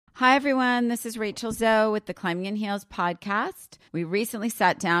Hi, everyone. This is Rachel Zoe with the Climbing in Heels podcast. We recently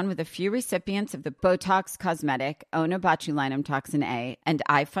sat down with a few recipients of the Botox Cosmetic, Onabotulinum Toxin A, and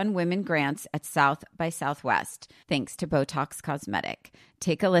iFund Women grants at South by Southwest, thanks to Botox Cosmetic.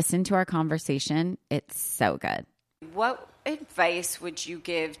 Take a listen to our conversation. It's so good. What advice would you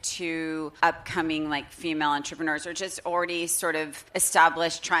give to upcoming female entrepreneurs or just already sort of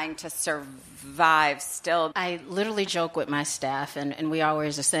established trying to survive still? I literally joke with my staff and we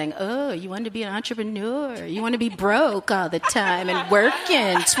always are saying, oh, you want to be an entrepreneur? You want to be broke all the time and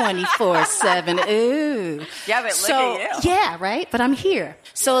working 24/7. Ooh. Yeah, but look at you. Yeah, right? But I'm here.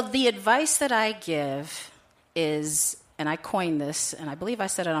 So the advice that I give is, and I coined this, and I believe I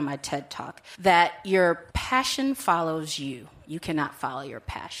said it on my TED Talk, that your passion follows you. You cannot follow your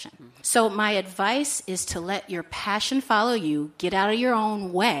passion. Mm-hmm. So my advice is to let your passion follow you, get out of your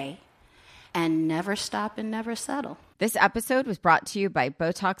own way, and never stop and never settle. This episode was brought to you by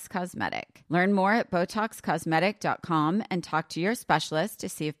Botox Cosmetic. Learn more at BotoxCosmetic.com and talk to your specialist to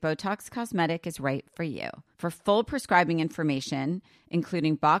see if Botox Cosmetic is right for you. For full prescribing information,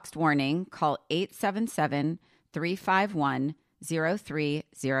 including boxed warning, call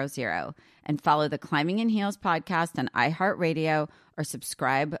 877-351-0300 and follow the Climbing in Heels podcast on iHeartRadio or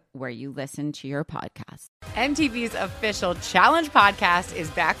subscribe where you listen to your podcast. MTV's official Challenge podcast is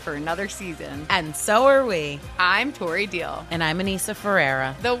back for another season. And so are we. I'm Tori Deal. And I'm Anissa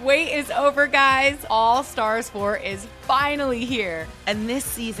Ferreira. The wait is over, guys. All Stars 4 is finally here. And this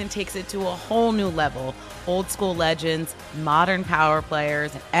season takes it to a whole new level. Old school legends, modern power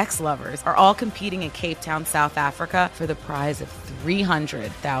players, and ex-lovers are all competing in Cape Town, South Africa for the prize of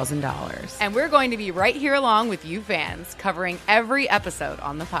 $300,000. And we're going to be right here along with you fans, covering every episode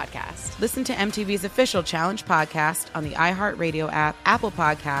on the podcast. Listen to MTV's official Challenge podcast on the iHeartRadio app, Apple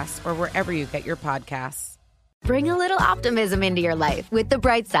Podcasts, or wherever you get your podcasts. Bring a little optimism into your life with The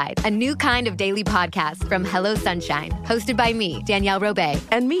Bright Side, a new kind of daily podcast from Hello Sunshine, hosted by me, Danielle Robay.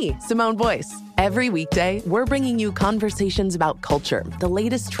 And me, Simone Boyce. Every weekday, we're bringing you conversations about culture, the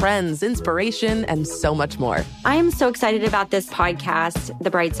latest trends, inspiration, and so much more. I am so excited about this podcast, The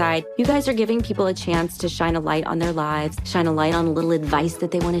Bright Side. You guys are giving people a chance to shine a light on their lives, shine a light on a little advice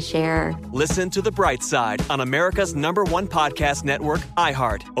that they want to share. Listen to The Bright Side on America's #1 podcast network,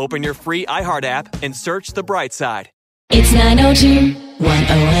 iHeart. Open your free iHeart app and search The Bright Side. It's 902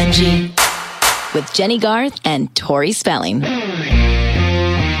 1OMG with Jenny Garth and Tori Spelling.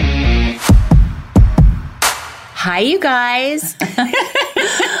 Hi, you guys.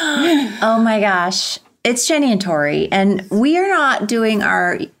 Oh my gosh. It's Jenny and Tori, and we are not doing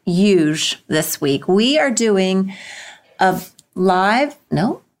our huge this week. We are doing a live,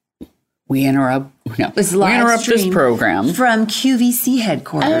 We interrupt this program from QVC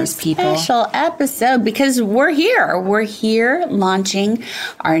headquarters, people. A special episode because we're here. We're here launching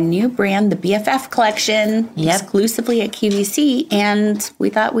our new brand, the BFF collection, exclusively at QVC, and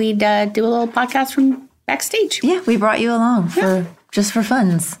we thought we'd do a little podcast from backstage. Yeah, we brought you along for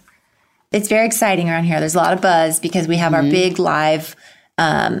funs. It's very exciting around here. There's a lot of buzz because we have our big live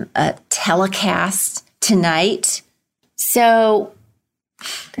telecast tonight. So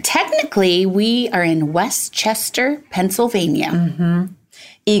technically, we are in Westchester, Pennsylvania. Mm-hmm.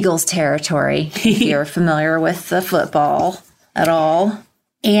 Eagles territory, if you're familiar with the football at all.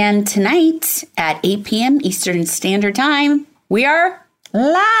 And tonight at 8 p.m. Eastern Standard Time, we are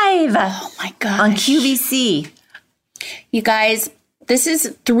live. Oh my gosh. On QVC. You guys, this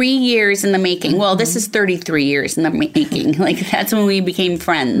is 3 years in the making. Well, this is 33 years in the making. That's when we became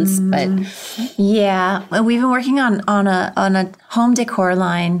friends. But yeah, we've been working on a home decor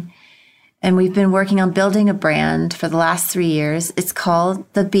line, and we've been working on building a brand for the last 3 years. It's called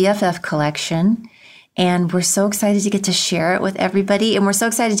the BFF Collection. And we're so excited to get to share it with everybody. And we're so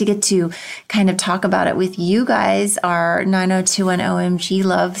excited to get to kind of talk about it with you guys, our 90210 OMG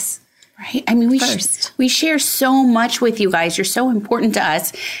loves. Right. I mean, we share so much with you guys. You're so important to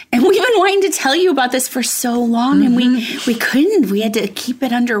us. And we've been wanting to tell you about this for so long. And we couldn't. We had to keep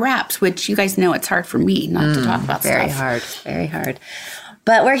it under wraps, which you guys know it's hard for me not to talk about very stuff. Very hard.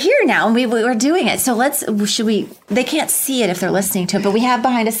 But we're here now, and we're doing it. So they can't see it if they're listening to it, but we have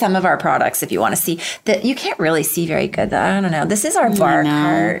behind us some of our products if you want to see. That you can't really see very good, though. I don't know. This is our bar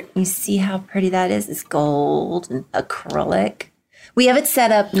cart. You see how pretty that is? It's gold and acrylic. We have it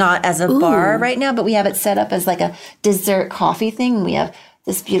set up not as a bar right now, but we have it set up as like a dessert coffee thing. We have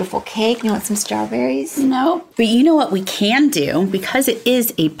this beautiful cake. You want some strawberries? No. But you know what we can do? Because it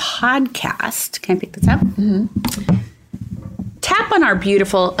is a podcast. Can I pick this up? Mm-hmm. Tap on our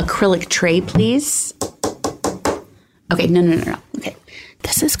beautiful acrylic tray, please. Okay, no. Okay.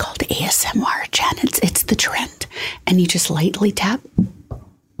 This is called ASMR, Jen. It's the trend. And you just lightly tap.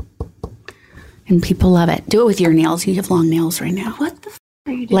 And people love it. Do it with your nails. You have long nails right now. What the f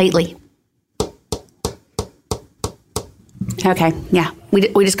are you doing? Lately. Okay, yeah.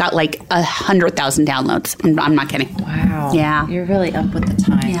 We just got like 100,000 downloads, and I'm not kidding. Wow. Yeah. You're really up with the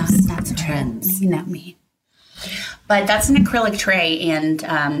times. Yeah, that's trends. You know me. But that's an acrylic tray,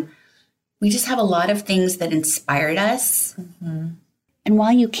 and we just have a lot of things that inspired us. Mm-hmm. And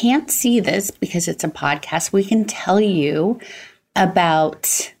while you can't see this because it's a podcast, we can tell you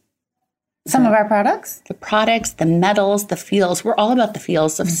about some of our products. The products, the metals, the feels. We're all about the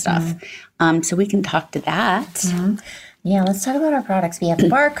feels of stuff. So we can talk to that. Yeah, let's talk about our products. We have a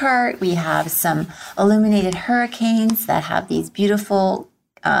bar cart. We have some illuminated hurricanes that have these beautiful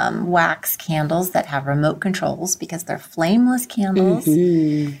wax candles that have remote controls because they're flameless candles.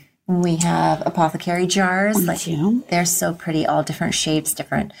 We have apothecary jars. They're so pretty, all different shapes,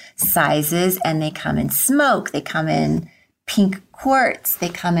 different sizes, and they come in smoke. They come in pink quartz. They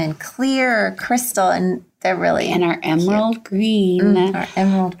come in clear crystal, and they're really and our emerald green. Our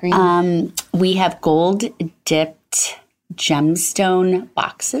emerald green. We have gold dipped gemstone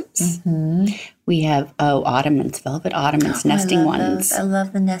boxes. We have ottomans, velvet ottomans, nesting ones. Those. I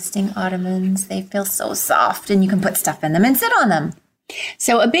love the nesting ottomans. They feel so soft, and you can put stuff in them and sit on them.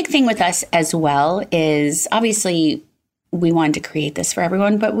 So a big thing with us as well is obviously we wanted to create this for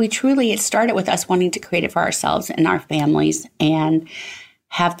everyone, but it started with us wanting to create it for ourselves and our families and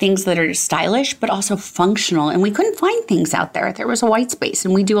have things that are stylish, but also functional. And we couldn't find things out there. There was a white space,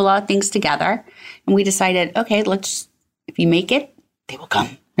 and we do a lot of things together. And we decided, okay, if you make it, they will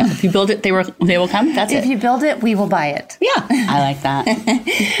come. No, if you build it, they will come. That's it. If you build it, we will buy it. Yeah, I like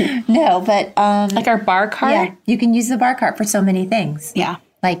that. No, but like our bar cart. Yeah, you can use the bar cart for so many things. Yeah,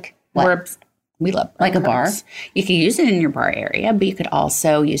 like what? We love like a bar. You can use it in your bar area, but you could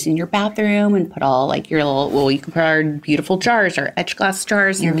also use it in your bathroom and put all like your little. Well, you can put our beautiful jars, our etch glass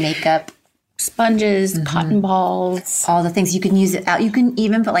jars, your makeup sponges, cotton balls, all the things you can use it out. You can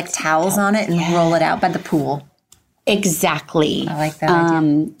even put like towels on it and roll it out by the pool. Exactly. I like that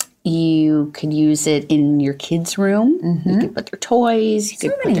idea. You could use it in your kids' room. You could put their toys. You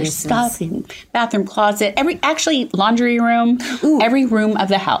could put their stuff in bathroom closet. Laundry room. Every room of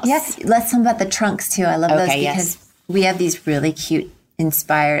the house. Yes. Let's talk about the trunks too. I love those because we have these really cute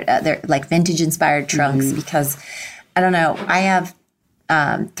inspired, they're like vintage inspired trunks because I don't know. I have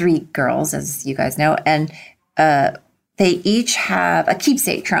 3 girls, as you guys know, and they each have a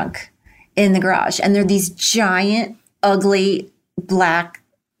keepsake trunk in the garage, and they're these giant, ugly, black,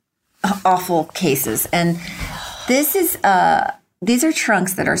 awful cases. And this is these are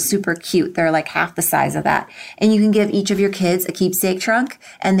trunks that are super cute. They're like half the size of that, and you can give each of your kids a keepsake trunk,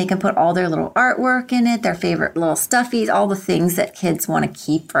 and they can put all their little artwork in it, their favorite little stuffies, all the things that kids want to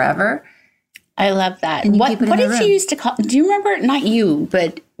keep forever. I love that. And What did you used to call? Do you remember? Not you,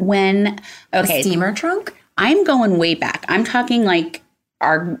 but when? Okay, a steamer trunk. I'm going way back. I'm talking like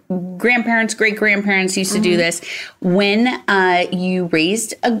our grandparents, great grandparents used to do this when you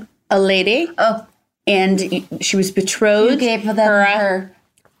raised a lady. And she was betrothed. You gave them her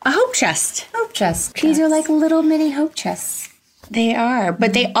a hope chest. Hope chest. These are like little mini hope chests. They are,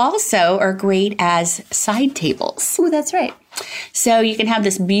 but they also are great as side tables. Oh, that's right. So you can have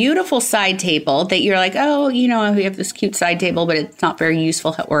this beautiful side table that you're like, oh, we have this cute side table, but it's not very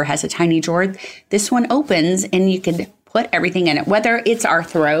useful or has a tiny drawer. This one opens and you can put everything in it, whether it's our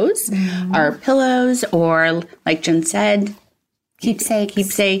throws, our pillows, or like Jen said,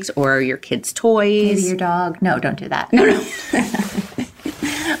 keepsakes, or your kids' toys. Maybe your dog. No, don't do that. No.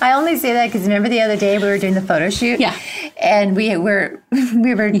 I only say that because remember the other day we were doing the photo shoot? Yeah. And we were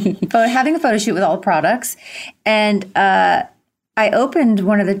having a photo shoot with all products. And I opened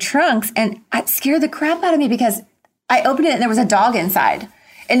one of the trunks and it scared the crap out of me because I opened it and there was a dog inside.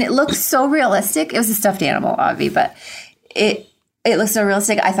 And it looked so realistic. It was a stuffed animal, Avi, but it looked so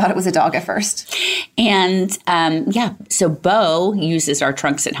realistic. I thought it was a dog at first. And so Bo uses our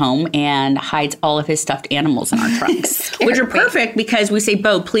trunks at home and hides all of his stuffed animals in our trunks, which are perfect because we say,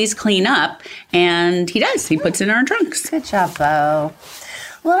 Bo, please clean up. And he does. He puts it in our trunks. Good job, Bo.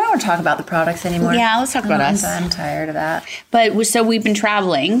 Well, I don't want to talk about the products anymore. Yeah, let's talk about us. I'm tired of that. But so we've been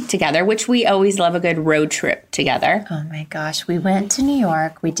traveling together, which we always love a good road trip together. Oh, my gosh. We went to New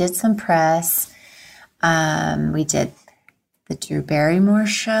York. We did some press. We did the Drew Barrymore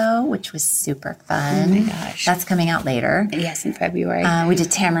show, which was super fun. Oh, my gosh. That's coming out later. Yes, in February. We did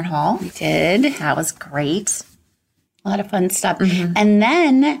Tamron Hall. We did. That was great. A lot of fun stuff. And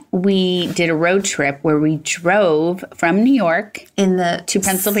then we did a road trip where we drove from New York to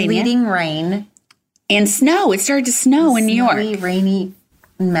Pennsylvania. Sleeting rain. And snow. It started to snow in New York. Rainy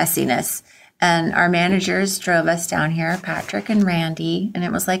messiness. And our managers drove us down here, Patrick and Randy, and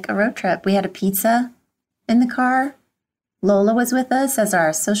it was like a road trip. We had a pizza in the car. Lola was with us as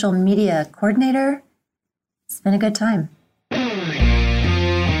our social media coordinator. It's been a good time.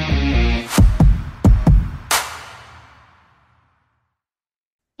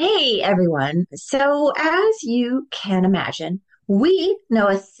 Hey, everyone. So as you can imagine, we know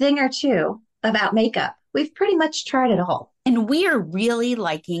a thing or two about makeup. We've pretty much tried it all. And we are really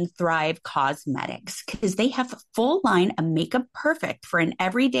liking Thrive Causemetics because they have a full line of makeup perfect for an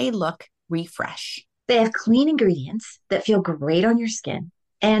everyday look refresh. They have clean ingredients that feel great on your skin,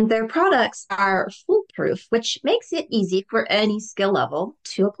 and their products are foolproof, which makes it easy for any skill level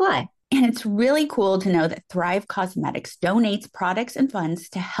to apply. And it's really cool to know that Thrive Causemetics donates products and funds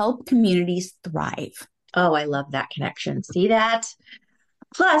to help communities thrive. Oh, I love that connection. See that?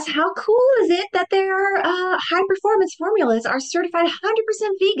 Plus, how cool is it that their high-performance formulas are certified 100%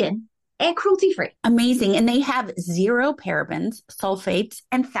 vegan and cruelty-free? Amazing. And they have 0 parabens, sulfates,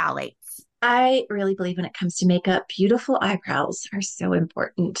 and phthalates. I really believe when it comes to makeup, beautiful eyebrows are so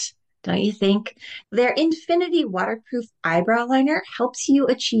important. Don't you think? Their Infinity Waterproof Eyebrow Liner helps you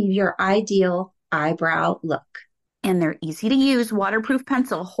achieve your ideal eyebrow look. And their easy-to-use waterproof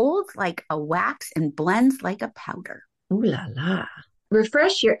pencil holds like a wax and blends like a powder. Ooh la la.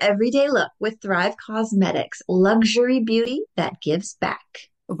 Refresh your everyday look with Thrive Causemetics, luxury beauty that gives back.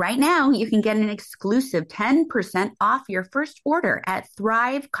 Right now, you can get an exclusive 10% off your first order at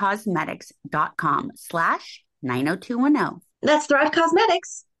thrivecausemetics.com/90210. That's Thrive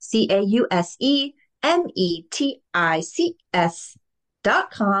Causemetics,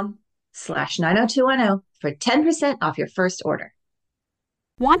 CAUSEMETICS.com/90210 for 10% off your first order.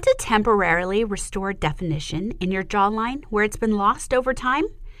 Want to temporarily restore definition in your jawline where it's been lost over time?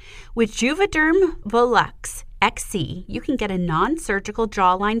 With Juvederm Volux XC, you can get a non-surgical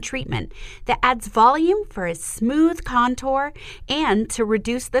jawline treatment that adds volume for a smooth contour and to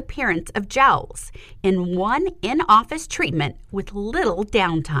reduce the appearance of jowls in one in-office treatment with little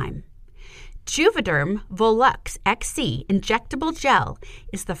downtime. Juvederm Volux XC injectable gel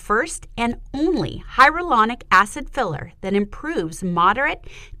is the first and only hyaluronic acid filler that improves moderate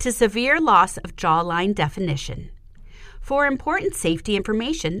to severe loss of jawline definition. For important safety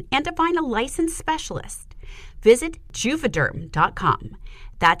information and to find a licensed specialist, visit Juvederm.com.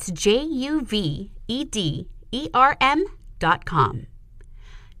 That's JUVEDERM.com.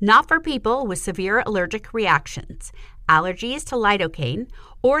 Not for people with severe allergic reactions, allergies to lidocaine,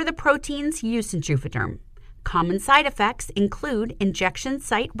 or the proteins used in Juvederm. Common side effects include injection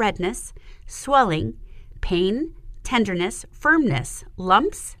site redness, swelling, pain, tenderness, firmness,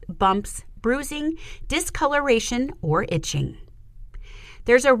 lumps, bumps, bruising, discoloration, or itching.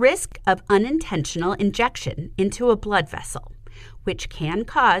 There's a risk of unintentional injection into a blood vessel, which can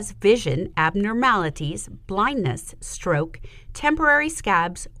cause vision abnormalities, blindness, stroke, temporary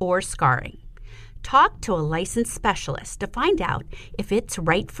scabs, or scarring. Talk to a licensed specialist to find out if it's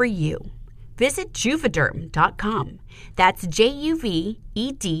right for you. Visit Juvederm.com. That's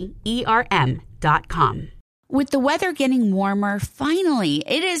JUVEDERM.com. With the weather getting warmer, finally,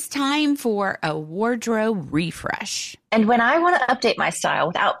 it is time for a wardrobe refresh. And when I want to update my style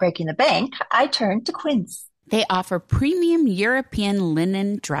without breaking the bank, I turn to Quince. They offer premium European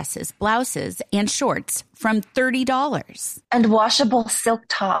linen dresses, blouses, and shorts from $30. And washable silk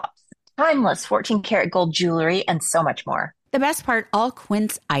tops, timeless 14-karat gold jewelry, and so much more. The best part, all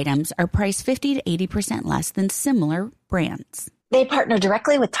Quince items are priced 50 to 80% less than similar brands. They partner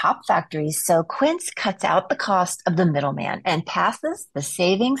directly with top factories, so Quince cuts out the cost of the middleman and passes the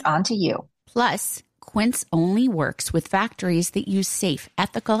savings on to you. Plus, Quince only works with factories that use safe,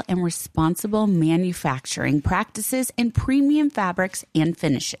 ethical, and responsible manufacturing practices and premium fabrics and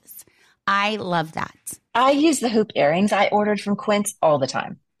finishes. I love that. I use the hoop earrings I ordered from Quince all the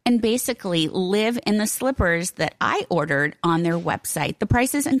time. And basically live in the slippers that I ordered on their website. The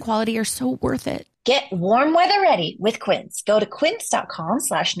prices and quality are so worth it. Get warm weather ready with Quince. Go to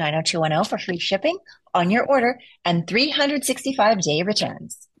quince.com/90210 for free shipping on your order and 365-day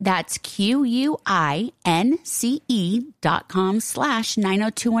returns. That's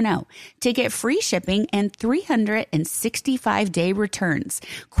QUINCE.com/90210 to get free shipping and 365-day returns.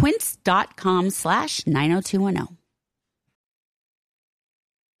 Quince.com/90210.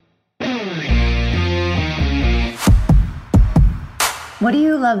 What do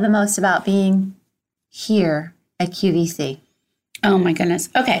you love the most about being here at QVC? Oh my goodness.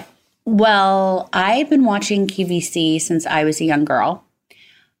 Okay. Well, I've been watching QVC since I was a young girl.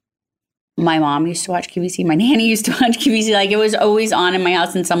 My mom used to watch QVC. My nanny used to watch QVC. Like, it was always on in my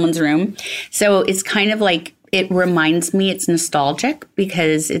house in someone's room. So it's kind of like it reminds me, it's nostalgic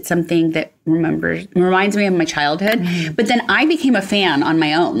because it's something that reminds me of my childhood. But then I became a fan on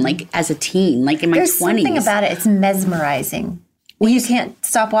my own, like as a teen, like in my 20s. There's something about it. It's mesmerizing. Well, you can't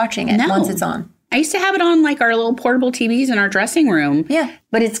stop watching it once it's on. I used to have it on like our little portable TVs in our dressing room. Yeah.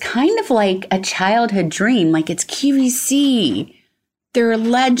 But it's kind of like a childhood dream. Like it's QVC. They're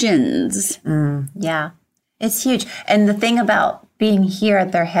legends. Yeah. It's huge. And the thing about being here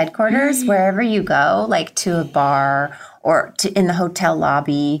at their headquarters, wherever you go, like to a bar or in the hotel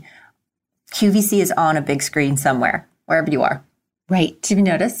lobby, QVC is on a big screen somewhere, wherever you are. Right. Have you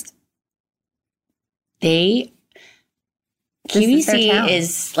noticed? QVC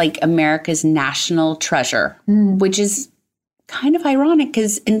is like America's national treasure, which is kind of ironic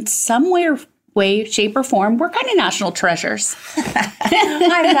because in some way, shape, or form, we're kind of national treasures. I'm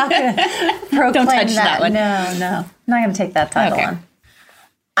not going to proclaim Don't touch that one. No. I'm not going to take that title on.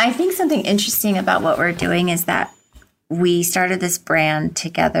 I think something interesting about what we're doing is that we started this brand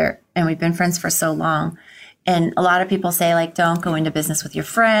together and we've been friends for so long. And a lot of people say, like, don't go into business with your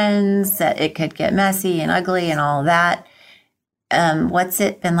friends, that it could get messy and ugly and all of that. What's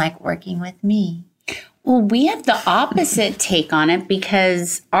it been like working with me? Well, we have the opposite take on it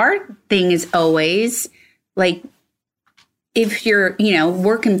because our thing is always like, if you're,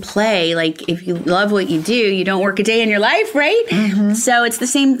 work and play, like if you love what you do, you don't work a day in your life, right? So it's the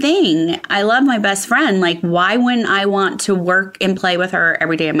same thing. I love my best friend. Like, why wouldn't I want to work and play with her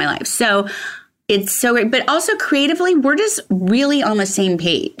every day of my life? So it's so great. But also creatively, we're just really on the same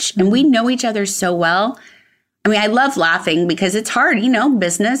page and we know each other so well. I mean, I love laughing because it's hard,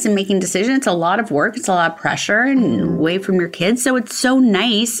 business and making decisions. It's a lot of work. It's a lot of pressure and away from your kids. So it's so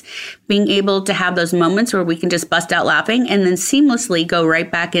nice being able to have those moments where we can just bust out laughing and then seamlessly go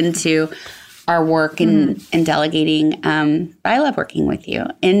right back into our work and delegating. But I love working with you.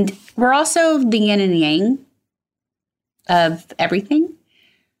 And we're also the yin and yang of everything.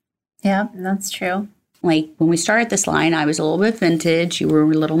 Yeah, that's true. Like when we started this line, I was a little bit vintage. You were a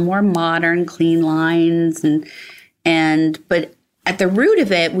little more modern, clean lines, but at the root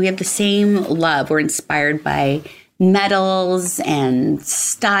of it, we have the same love. We're inspired by metals and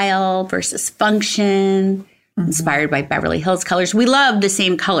style versus function. Inspired by Beverly Hills colors. We love the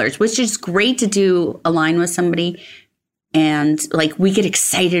same colors, which is great to do a line with somebody, and like we get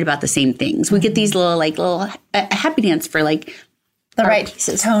excited about the same things. We get these little happy dance for like. The right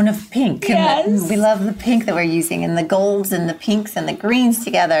tone of pink. Yes. And we love the pink that we're using and the golds and the pinks and the greens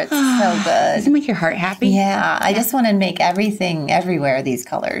together. It's so good. Does it make your heart happy? Yeah. I just want to make everything everywhere these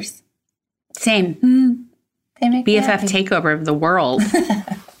colors. Same. They make me BFF happy. takeover of the world.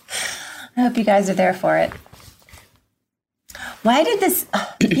 I hope you guys are there for it. Why did this,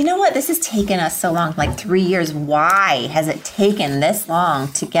 you know what? This has taken us so long, like 3 years. Why has it taken this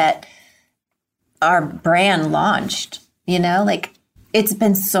long to get our brand launched? It's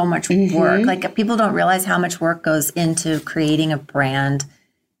been so much work. Like people don't realize how much work goes into creating a brand.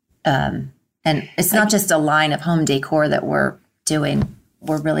 And it's not just a line of home decor that we're doing.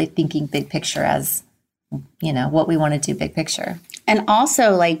 We're really thinking big picture as, what we want to do big picture. And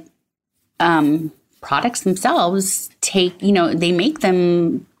also like products themselves they make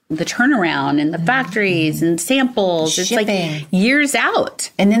them the turnaround in the factories and samples. Shipping. It's like years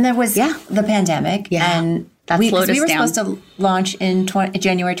out. And then there was the pandemic. Yeah. And we were supposed to launch in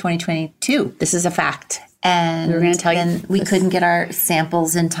January 2022. This is a fact. And we were going to tell you we couldn't get our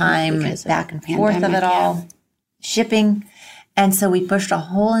samples in time, back and forth of it all, shipping. And so we pushed a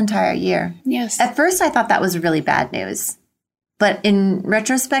whole entire year. Yes. At first, I thought that was really bad news. But in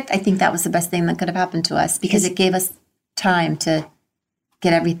retrospect, I think that was the best thing that could have happened to us because it gave us time to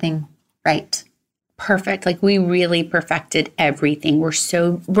get everything right. Perfect. Like we really perfected everything.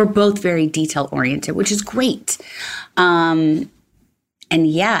 We're both very detail oriented, which is great. So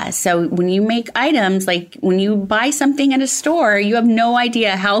when you make items, like when you buy something at a store, you have no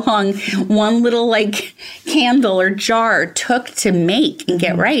idea how long one little like candle or jar took to make and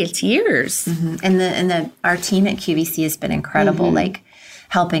get right. It's years. And our team at QVC has been incredible, like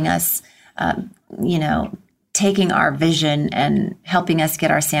helping us, taking our vision and helping us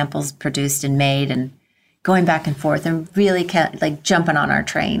get our samples produced and made and going back and forth and really jumping on our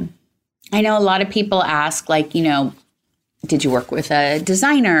train. I know a lot of people ask, did you work with a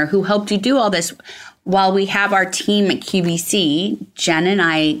designer who helped you do all this? While we have our team at QVC, Jen and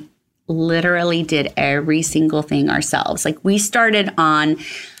I literally did every single thing ourselves. Like we started on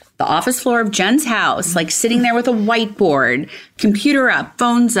the office floor of Jen's house, like sitting there with a whiteboard, computer up,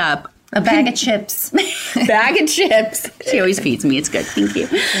 phones up, a bag of chips. Bag of chips. She always feeds me. It's good. Thank you.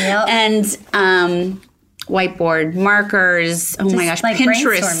 Yep. And whiteboard, markers. Oh my gosh, like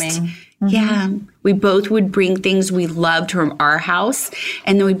Pinterest. Brainstorming. Yeah. We both would bring things we loved from our house,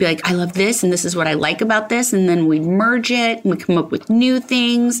 and then we'd be like, I love this, and this is what I like about this, and then we'd merge it, and we'd come up with new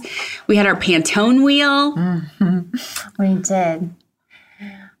things. We had our Pantone wheel. Mm-hmm. We did.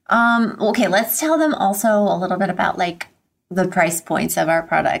 Okay, let's tell them also a little bit about, like, the price points of our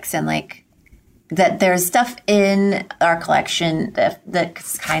products, and, like, that there's stuff in our collection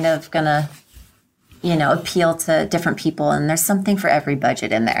that's kind of gonna, you know, appeal to different people, and there's something for every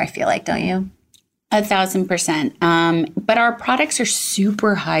budget in there, I feel like, don't you? 1,000%. But our products are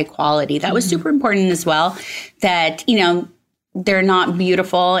super high quality. That was super important as well, that, you know, they're not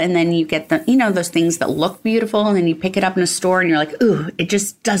beautiful, and then you get the, you know, those things that look beautiful, and then you pick it up in a store and you're like, ooh, it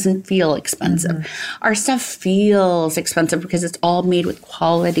just doesn't feel expensive. Our stuff feels expensive because it's all made with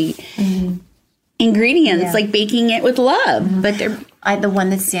quality ingredients, like baking it with love. But they're the one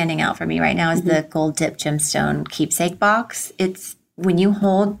that's standing out for me right now is the Gold Dip Gemstone keepsake box. It's when you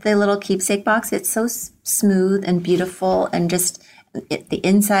hold the little keepsake box, it's so smooth and beautiful, and just the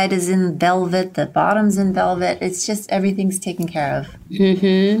inside is in velvet, the bottom's in velvet. It's just everything's taken care of.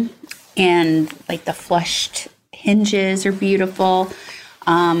 And like the flushed hinges are beautiful.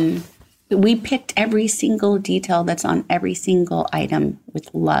 We picked every single detail that's on every single item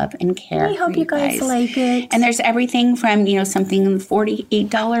with love and care. I hope you guys like it. And there's everything from, you know, something in the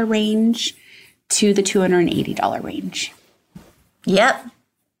 $48 range to the $280 range. Yep.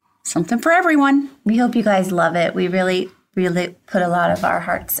 Something for everyone. We hope you guys love it. We really, really put a lot of our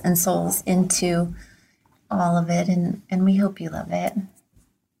hearts and souls into all of it, and we hope you love it.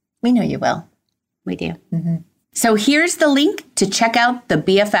 We know you will. We do. So here's the link to check out the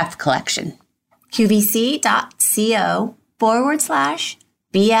BFF collection.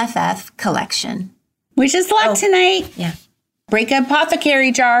 QVC.co/BFF collection. Wish us luck tonight. Yeah. Break an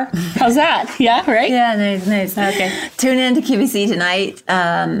apothecary jar. How's that? Yeah, right? Yeah, nice. Okay. Tune in to QVC tonight.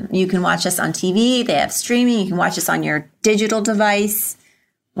 You can watch us on TV. They have streaming. You can watch us on your digital device,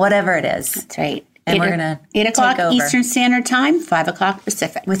 whatever it is. That's right. And we're going to 8 o'clock Eastern Standard Time, 5 o'clock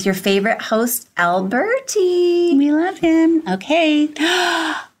Pacific. With your favorite host, Alberti. We love him. Okay.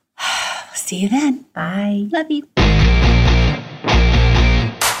 See you then. Bye. Love you.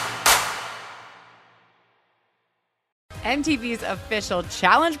 MTV's official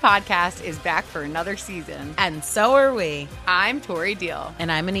Challenge podcast is back for another season. And so are we. I'm Tori Deal.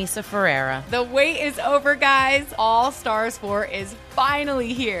 And I'm Anissa Ferreira. The wait is over, guys. All Stars 4 is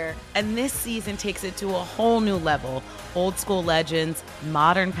finally here. And this season takes it to a whole new level. Old school legends,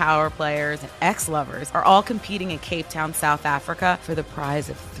 modern power players, and ex-lovers are all competing in Cape Town, South Africa for the prize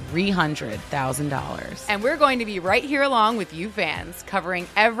of $300,000. And we're going to be right here along with you fans, covering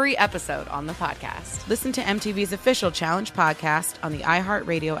every episode on the podcast. Listen to MTV's official Challenge podcast on the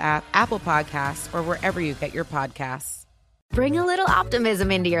iHeartRadio app, Apple Podcasts, or wherever you get your podcasts. Bring a little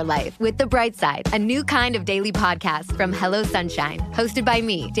optimism into your life with The Bright Side, a new kind of daily podcast from Hello Sunshine, hosted by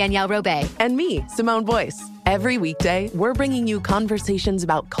me, Danielle Robay. And me, Simone Boyce. Every weekday, we're bringing you conversations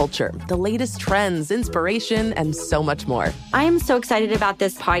about culture, the latest trends, inspiration, and so much more. I am so excited about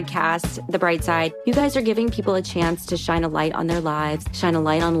this podcast, The Bright Side. You guys are giving people a chance to shine a light on their lives, shine a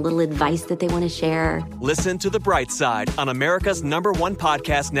light on a little advice that they want to share. Listen to The Bright Side on America's #1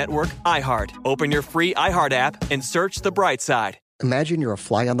 podcast network, iHeart. Open your free iHeart app and search The Bright Side. Imagine you're a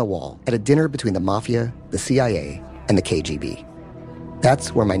fly on the wall at a dinner between the mafia, the CIA, and the KGB.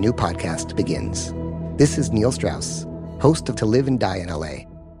 That's where my new podcast begins. This is Neil Strauss, host of To Live and Die in LA,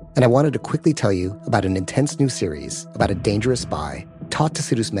 and I wanted to quickly tell you about an intense new series about a dangerous spy taught to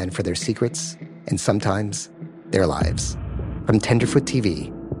seduce men for their secrets and sometimes their lives. From Tenderfoot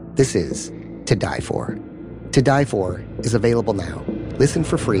TV, this is To Die For. To Die For is available now. Listen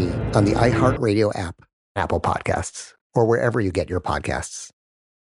for free on the iHeartRadio app, Apple Podcasts, or wherever you get your podcasts.